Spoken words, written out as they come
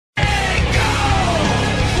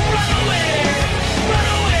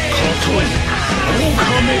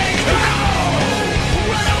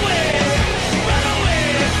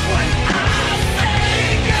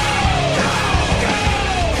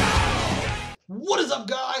What is up,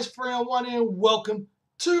 guys? 301 here. Welcome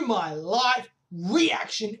to my live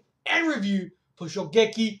reaction and review for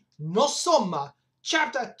Shogeki no Soma,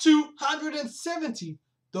 chapter 270,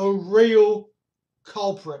 The Real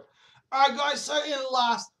Culprit. Alright, guys, so in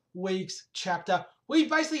last week's chapter, we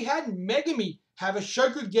basically had Megumi have a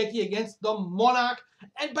Shogeki against the Monarch,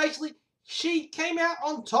 and basically she came out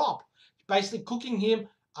on top, basically cooking him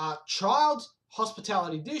a child's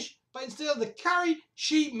hospitality dish, but instead of the curry,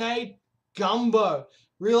 she made gumbo,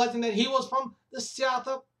 realizing that he was from the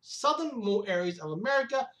southern areas of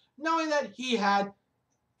America. Knowing that he had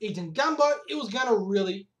eaten gumbo, it was going to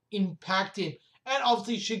really impact him. And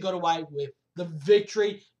obviously she got away with the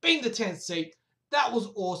victory, being the 10th seed. That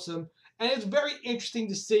was awesome. And it's very interesting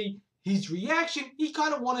to see his reaction. He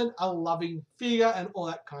kind of wanted a loving figure and all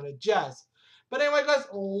that kind of jazz. But anyway, guys,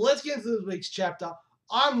 let's get into this week's chapter.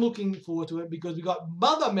 I'm looking forward to it because we got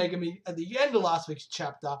Mother Megumi at the end of last week's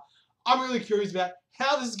chapter. I'm really curious about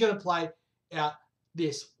how this is going to play out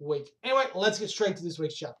this week. Anyway, let's get straight to this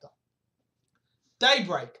week's chapter.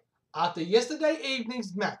 Daybreak. After yesterday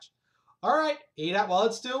evening's match. Alright, eat up while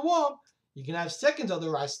it's still warm. You can have seconds of the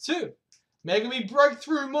rice too. Megumi broke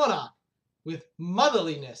through Monarch with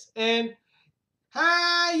motherliness and,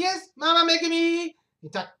 "Hi, yes, Mama Megumi,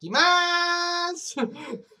 itakimasu."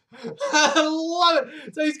 I love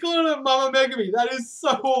it. So he's calling her Mama Megumi. That is so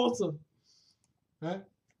awesome. Right?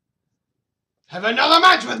 "Have another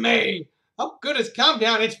match with me! Oh, goodness, calm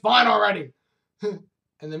down. It's fine already."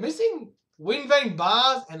 And the missing wind vane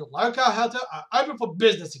bars and local hotel are open for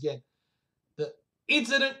business again. The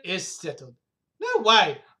incident is settled. No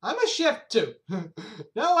way. I'm a chef too.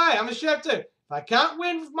 No way. I'm a chef too. If I can't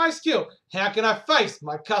win with my skill, how can I face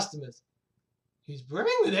my customers? He's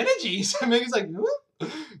brimming with energy. So Megan's like,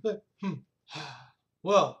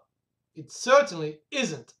 Well, it certainly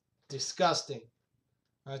isn't disgusting.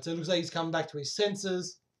 Alright, so it looks like he's coming back to his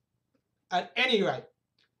senses. At any rate,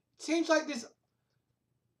 it seems like this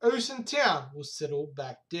Ocean town will settle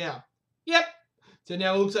back down. Yep. So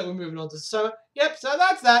now it looks like we're moving on to Soma. Yep, so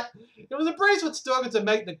that's that. It was a breeze for Todoroki to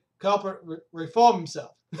make the culprit reform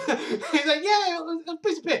himself. He's like, yeah, it was a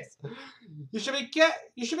piece of piss. You should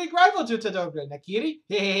be grateful to Todoroki, Nakiri.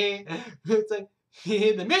 It's like,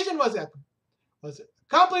 the mission was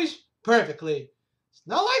accomplished perfectly. It's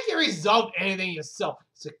not like you resolved anything yourself.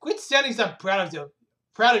 So quit sounding so proud of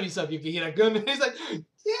yourself, Yukihira-gun. He's like,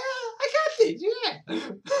 yeah, I got this, yeah.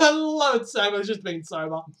 I love it so much, just being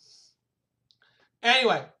sober.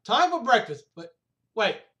 Anyway, time for breakfast. But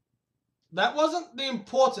wait, that wasn't the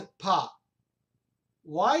important part.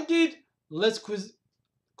 Why did Les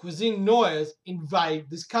Cuisine Noyers invade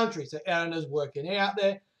this country? So Eleanor's working out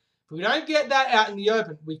there. If we don't get that out in the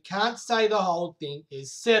open, we can't say the whole thing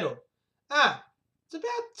is settled. It's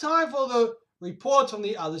about time for the reports from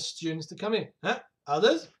the other students to come in. Huh?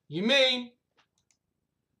 Others? You mean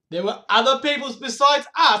there were other people besides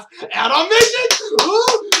us out on mission?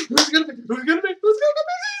 Ooh, who's gonna be?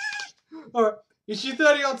 Alright, issue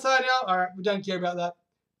 30 on side now. Alright, we don't care about that.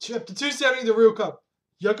 Chapter 270, The Real Cop.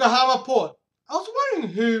 Yokohama Port. I was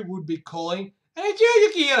wondering who would be calling. And it's you,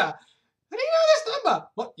 Yukihira. How do you know this number?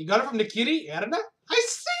 What, you got it from Nakiri? I don't know. I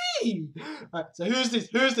see. Alright, so who's this?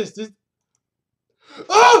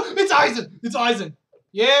 Oh, it's Aizen. It's Aizen.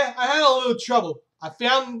 Yeah, I had a little trouble. I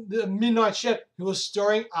found the midnight chef who was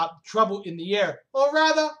stirring up trouble in the air. Or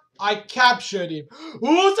rather, I captured him.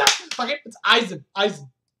 Ooh, it's Aizen.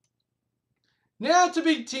 Now to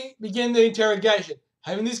begin the interrogation.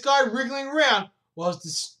 Having this guy wriggling around was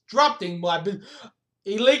disrupting my business.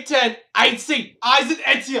 Elite 10, 8 seat. Aizen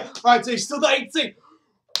Etsia. Alright, so he's still the 8th seat.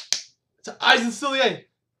 So Aizen's still the 8th.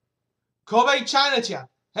 Kobe Chinatown.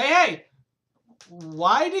 Hey.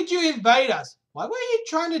 Why did you invade us? Why were you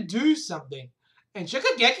trying to do something? And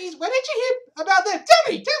Shokageki's, where did you hear about that?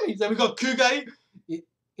 Tell me. So we got Kuge. Isn't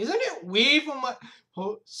it weird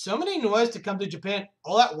for so many noise to come to Japan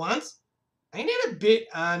all at once? Ain't it a bit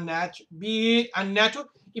unnatural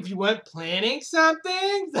if you weren't planning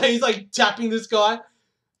something? So he's like tapping this guy.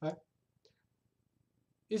 Right?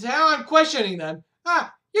 Is how I'm questioning them.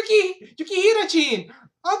 Yukihira-chin.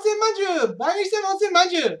 Onsen manju. Bari-sen onsen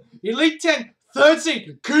manju. Elite 10. 3rd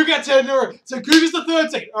seed, Kuga Tenuru. So Kuga's the 3rd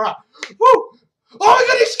seed. Alright. Woo! Oh my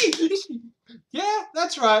god, Ishiki! Yeah,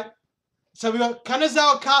 that's right. So we got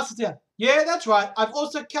Kanazawa Castle Town. Yeah, that's right. I've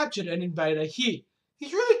also captured an invader here.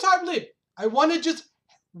 He's really tight-lipped. I wonder just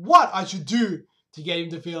what I should do to get him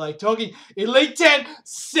to feel like talking. Elite 10,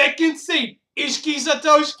 2nd seed, Ishiki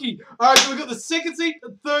Satoshi. Alright, so we got the second seat,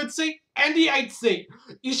 the third seat, and the 8th seat.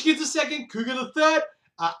 Ishiki's the second, Kuga the third,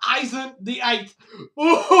 Aizen the 8th.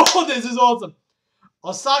 Oh, this is awesome.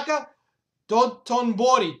 Osaka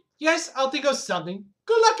Dotonbori. Yes, I'll think of something.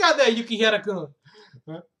 Good luck out there, Yukihira-kun.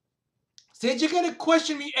 Since you're going to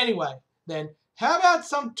question me anyway, then how about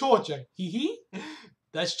some torture? Hee.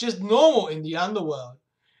 That's just normal in the underworld.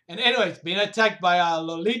 And anyways, being attacked by a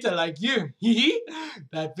Lolita like you, hee.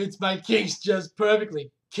 That fits my kinks just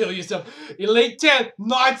perfectly. Kill yourself. Elite 10,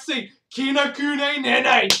 9th seat, Kinokune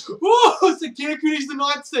Nene. Woo! So Kinokune's the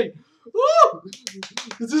 9th seat. Woo!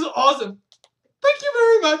 This is awesome. Thank you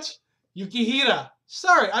very much, Yukihira.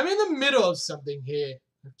 Sorry, I'm in the middle of something here.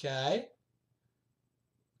 Okay.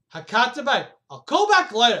 Hakatabe, I'll call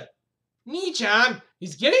back later. Nii-chan,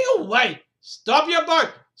 he's getting away. Stop your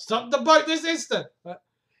boat. Stop the boat this instant.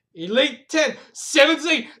 Elite 10,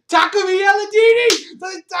 17, Takumi Aladini.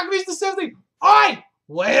 Takumi's the 17th. Oi,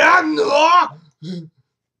 wait up, no.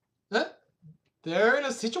 They're in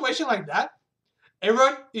a situation like that.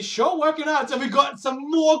 Everyone is sure working out, so we got some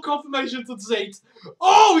more confirmations of seats.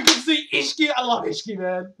 Oh, we can see Ishiki. I love Ishiki,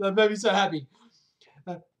 man. That made me so happy.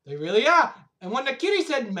 They really are. And what Nakiri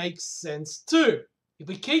said makes sense too. If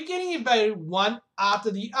we keep getting invaded one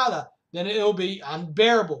after the other, then it'll be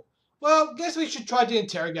unbearable. Well, guess we should try to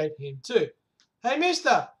interrogate him too. Hey,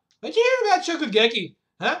 mister, what'd you hear about Shogeki?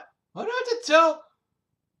 Huh?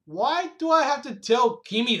 Why do I have to tell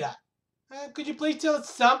Kimi that? Could you please tell us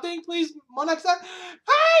something, please, Monarch-san?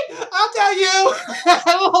 Hey, I'll tell you.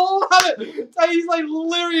 I love it. So he's like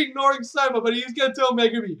literally ignoring Soma, but he's going to tell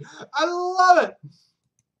Megumi. I love it.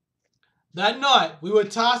 That night, we were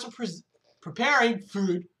tasked with preparing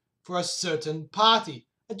food for a certain party.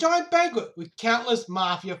 A giant banquet with countless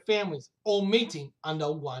mafia families, all meeting under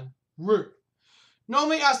one roof.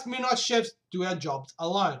 Normally, us midnight chefs do our jobs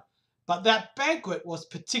alone, but that banquet was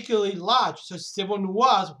particularly large, so several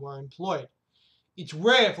noirs were employed. It's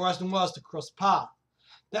rare for us noirs to cross paths.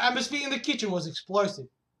 The atmosphere in the kitchen was explosive.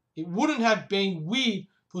 It wouldn't have been weird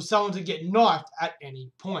for someone to get knifed at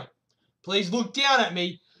any point. Please look down at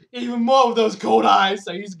me. Even more of those cold eyes.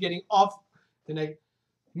 So he's getting off the neck.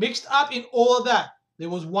 Mixed up in all of that, there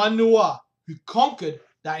was one noir who conquered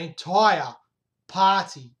that entire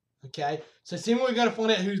party. Okay? So soon we're going to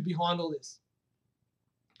find out who's behind all this.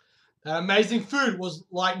 That amazing food was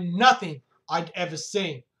like nothing I'd ever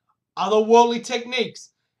seen. Otherworldly techniques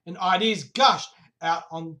and ideas gushed out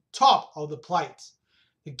on top of the plates.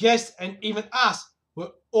 The guests and even us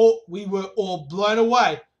were all blown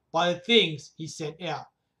away by the things he sent out.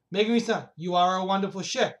 Megumi-san, you are a wonderful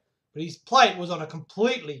chef, but his plate was on a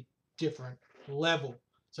completely different level.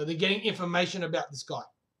 So they're getting information about this guy.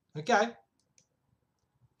 Okay?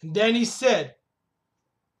 And then he said,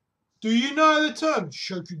 do you know the term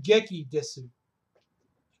Shogeki desu?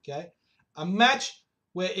 Okay? A match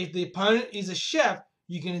where if the opponent is a chef,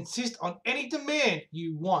 you can insist on any demand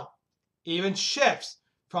you want. Even chefs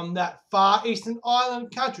from that far eastern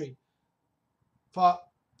island country.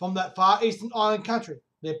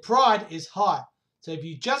 Their pride is high. So if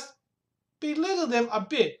you just belittle them a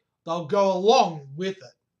bit, they'll go along with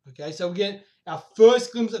it. Okay, so we get our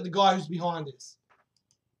first glimpse at the guy who's behind this.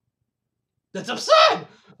 That's absurd!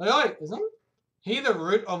 Wait, isn't he the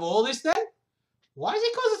root of all this then? Why is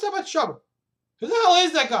he causing so much trouble? Who the hell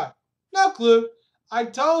is that guy? No clue. I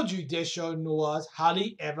told you Desho Noirs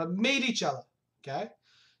hardly ever meet each other. Okay?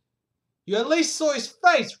 You at least saw his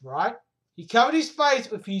face, right? He covered his face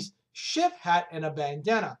with his chef hat and a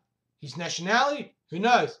bandana. His nationality? Who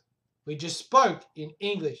knows? We just spoke in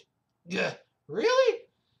English. Yeah, really?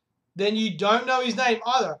 Then you don't know his name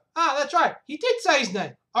either. Ah, that's right. He did say his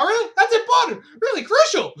name. Oh, really? That's important. Really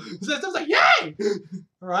crucial. So I was like, yay!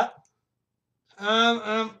 All right.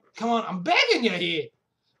 Come on. I'm begging you here.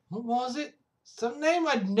 What was it? Some name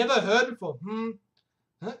I'd never heard before.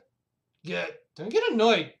 Huh? Yeah. Don't get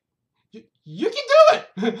annoyed. You can do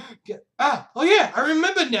it. Oh yeah. I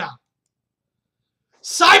remember now.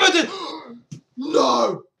 Cyber did.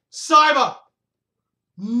 No. Cyber.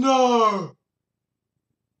 No.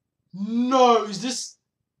 No. Is this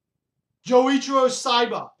Joichiro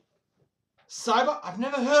Cyber? Cyber? I've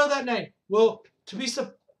never heard of that name. Well, to be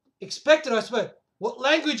expected, I suppose. What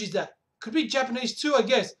language is that? Could be Japanese too, I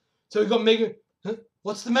guess. So we got Mega. Huh?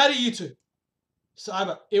 What's the matter, you two?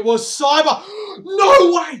 Cyber. It was Cyber.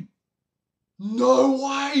 No way. No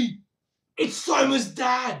way. It's Soma's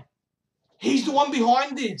dad. He's the one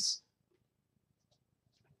behind this.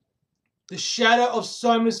 The shadow of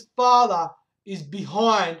Soma's father is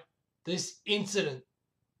behind this incident.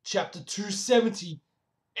 Chapter 270.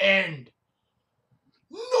 End.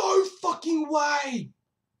 No fucking way.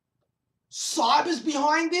 Cyber's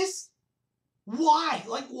behind this? Why?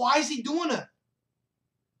 Like, why is he doing it?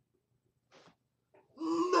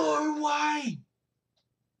 No way.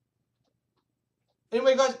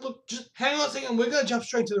 Anyway, guys, look, just hang on a second. We're going to jump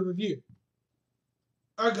straight to the review.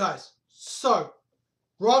 Alright, guys. So,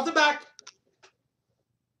 right off the back,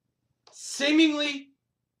 seemingly,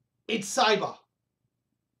 it's Cyber.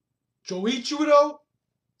 Joichiro,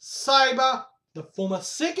 Cyber, the former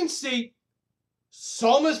second seat,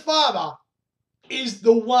 Soma's father, is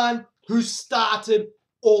the one who started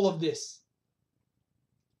all of this.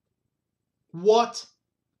 What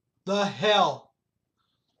the hell?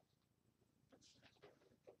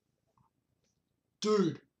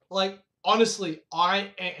 Dude, like, honestly,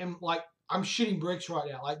 I am, like, I'm shitting bricks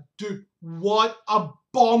right now. Like, dude, what a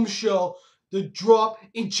bombshell. The drop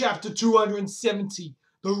in chapter 270,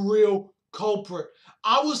 the real culprit.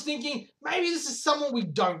 I was thinking, maybe this is someone we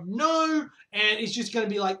don't know, and it's just going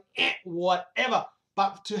to be like, whatever.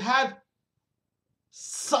 But to have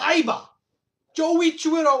Cyber,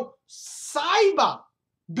 Joichiro Cyber,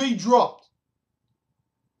 be dropped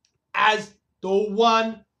as the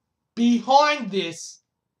one behind this,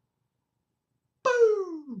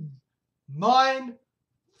 boom, mind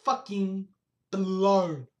fucking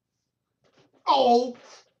blown. Oh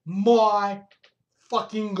my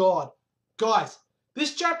fucking god. Guys,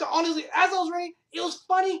 this chapter, honestly, as I was reading, it was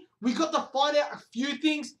funny. We got to find out a few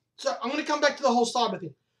things. So I'm going to come back to the whole Cyber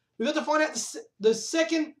thing. We got to find out the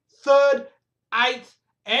second, third, eighth,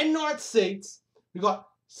 and ninth seats. We got,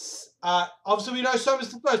 obviously we know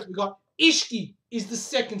Soma's the first. We got Ishiki is the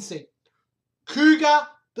second seat. Kuga,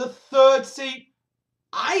 the third seat.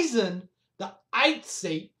 Aizen, the eighth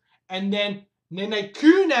seat. And then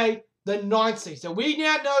Nenekune, the ninth seat. So we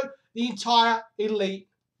now know the entire Elite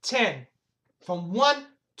 10. From 1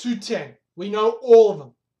 to 10. We know all of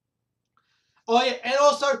them. Oh yeah, and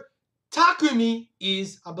also Takumi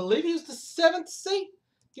is, I believe he was the 7th seat.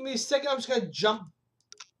 Give me a second, I'm just going to jump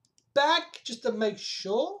back just to make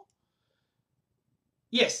sure.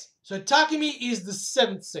 Yes, so Takumi is the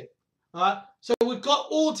 7th seat. Alright, so we've got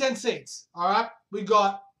all 10 seats. Alright, we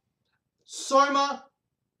got Soma,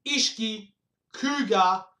 Ishiki,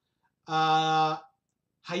 Kuga, Hayama,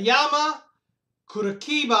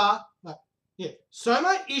 Kurokiba. Yeah,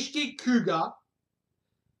 Soma, Ishiki, Kuga,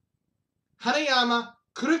 Hanayama,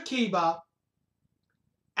 Kurokiba,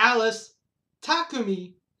 Alice,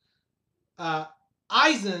 Takumi,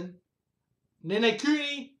 Aizen,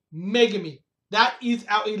 Nenekune, Megami. That is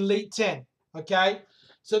our Elite 10. Okay?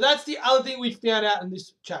 So that's the other thing we found out in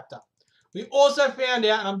this chapter. We also found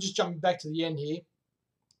out, and I'm just jumping back to the end here.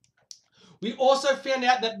 We also found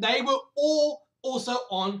out that they were all also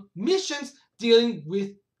on missions dealing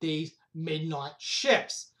with these midnight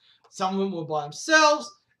chefs. Some of them were by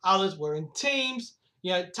themselves, others were in teams.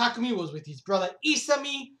 You know, Takumi was with his brother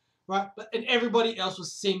Isami, right? And everybody else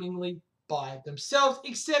was seemingly by themselves,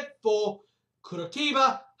 except for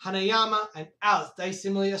Kurokiba, Hanayama, and Alice. They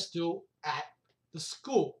similarly are still at the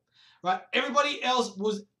school, right? Everybody else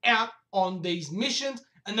was out on these missions,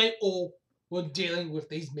 and they all were dealing with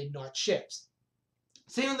these midnight chefs.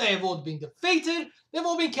 Seeing they have all been defeated, they've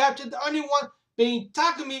all been captured. The only one being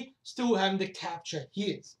Takumi still having to capture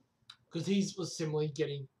his, because he was similarly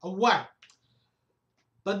getting away.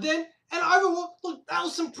 But then, and overall, look, that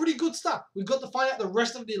was some pretty good stuff. We got to find out the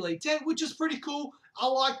rest of the Elite 10, which is pretty cool. I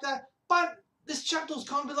like that. But this chapter was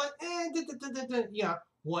kind of like, you know,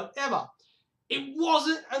 whatever. It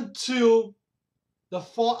wasn't until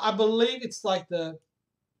I believe it's like the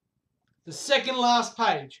second last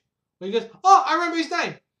page, where he goes, oh, I remember his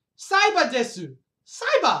name. Cyber Desu.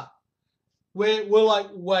 Cyber. We're like,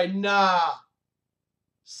 wait, nah.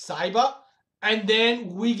 Cyber? And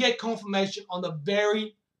then we get confirmation on the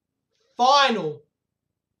very final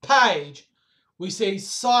page. We see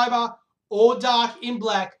Cyber, all dark in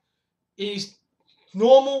black, in his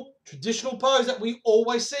normal, traditional pose that we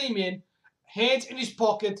always see him in, hands in his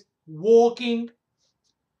pocket, walking.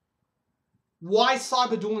 Why is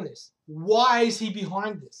Cyber doing this? Why is he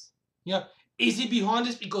behind this? You know, is he behind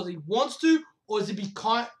this because he wants to, or is he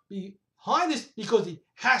behind this because he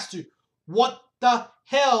has to? What the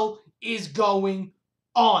hell is going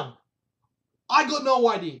on? I got no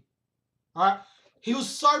idea. Alright? He was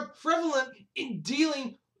so prevalent in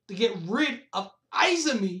dealing to get rid of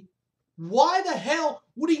Izumi. Why the hell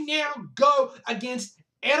would he now go against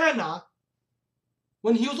Erena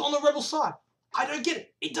when he was on the rebel side? I don't get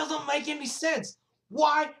it. It doesn't make any sense.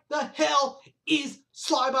 Why the hell is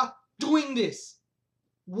Cyber doing this?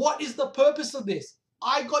 What is the purpose of this?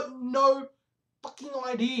 I got no fucking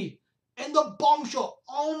idea. And the bombshell,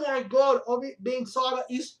 oh my god, of it being Cyber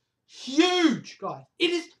is huge, guys.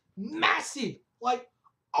 It is massive. Like,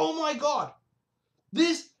 oh my god.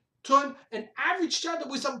 This turned an average chapter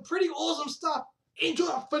with some pretty awesome stuff into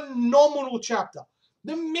a phenomenal chapter.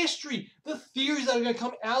 The mystery, the theories that are going to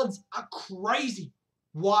come out of this are crazy.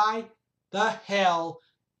 Why the hell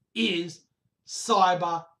is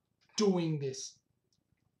Cyber doing this?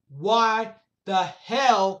 Why the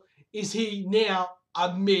hell is he now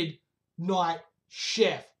a midnight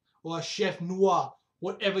chef or a chef noir,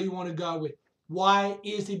 whatever you want to go with? Why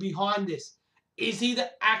is he behind this? Is he the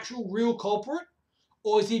actual real culprit,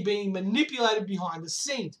 or is he being manipulated behind the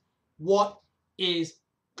scenes? What is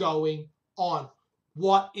going on?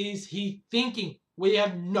 What is he thinking? We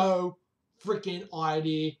have no freaking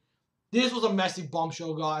idea. This was a massive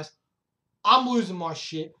bombshell, guys. I'm losing my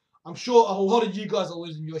shit. I'm sure a lot of you guys are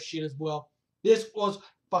losing your shit as well. This was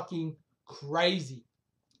fucking crazy.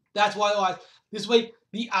 That's why, guys, this week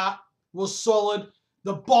the art was solid.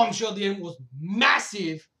 The bombshell at the end was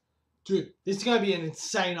massive. Dude, this is going to be an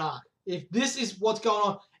insane arc. If this is what's going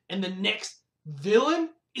on and the next villain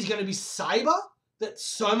is going to be Saber that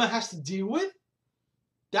Soma has to deal with,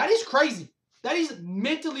 that is crazy. That is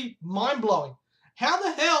mentally mind-blowing. How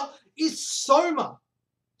the hell is Soma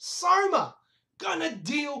gonna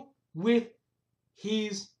deal with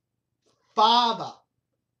his father?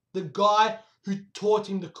 The guy who taught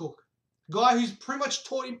him to cook. The guy who's pretty much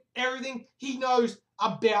taught him everything he knows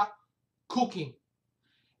about cooking.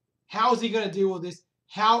 How is he going to deal with this?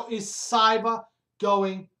 How is Cyber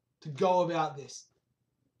going to go about this?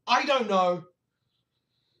 I don't know.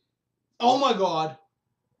 Oh my god.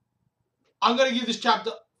 I'm going to give this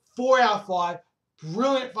chapter 4 out of 5.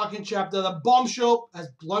 Brilliant fucking chapter. The bombshell has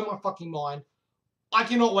blown my fucking mind. I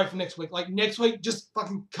cannot wait for next week. Like, next week, just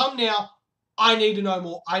fucking come now. I need to know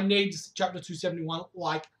more. I need chapter 271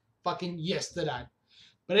 like fucking yesterday.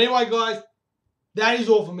 But anyway, guys, that is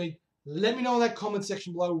all for me. Let me know in that comment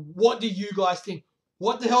section below. What do you guys think?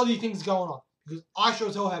 What the hell do you think is going on? Because I sure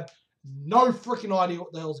as hell have no freaking idea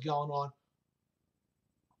what the hell's going on.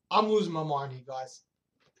 I'm losing my mind here, guys.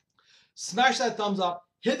 Smash that thumbs up.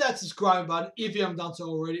 Hit that subscribe button if you haven't done so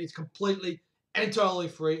already. It's completely and totally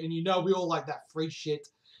free. And you know we all like that free shit.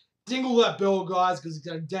 Dingle that bell, guys, because it's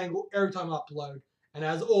going to dangle every time I upload. And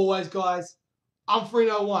as always, guys, I'm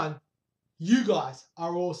 301. You guys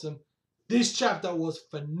are awesome. This chapter was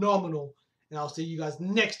phenomenal. And I'll see you guys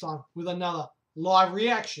next time with another live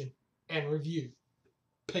reaction and review.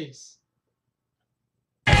 Peace.